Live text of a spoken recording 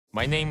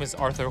My name is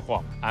Arthur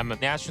Huang. I'm a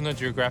National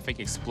Geographic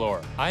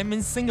explorer. I'm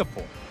in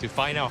Singapore to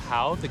find out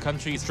how the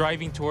country is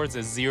driving towards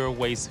a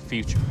zero-waste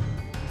future.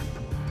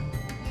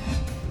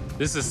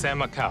 This is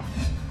Semakau,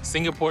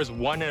 Singapore's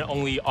one and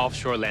only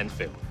offshore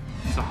landfill.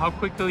 So how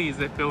quickly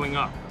is it filling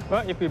up?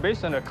 Well, if we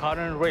base on the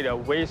current rate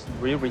of waste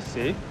we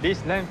receive,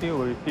 this landfill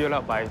will fill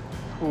up by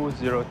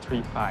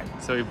 2035.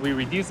 So if we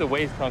reduce the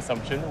waste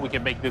consumption, we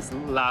can make this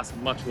last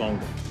much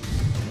longer.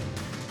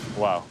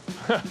 Wow,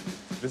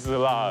 this is a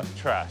lot of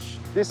trash.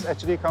 This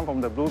actually comes from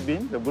the blue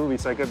bin, the blue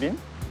recycle bin.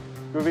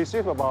 We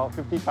receive about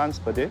 50 tons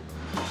per day.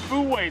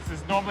 Food waste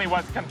is normally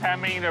what's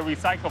contaminating the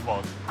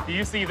recyclables. Do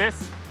you see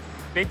this?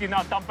 They did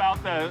not dump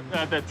out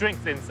the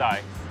drinks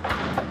inside.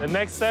 The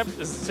next step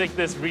is to take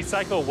this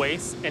recycled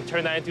waste and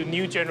turn that into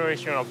new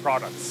generation of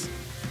products.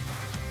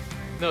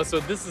 No, so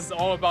this is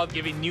all about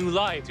giving new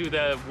life to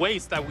the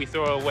waste that we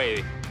throw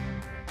away.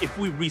 If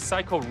we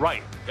recycle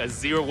right, a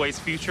zero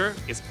waste future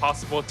is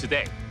possible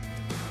today.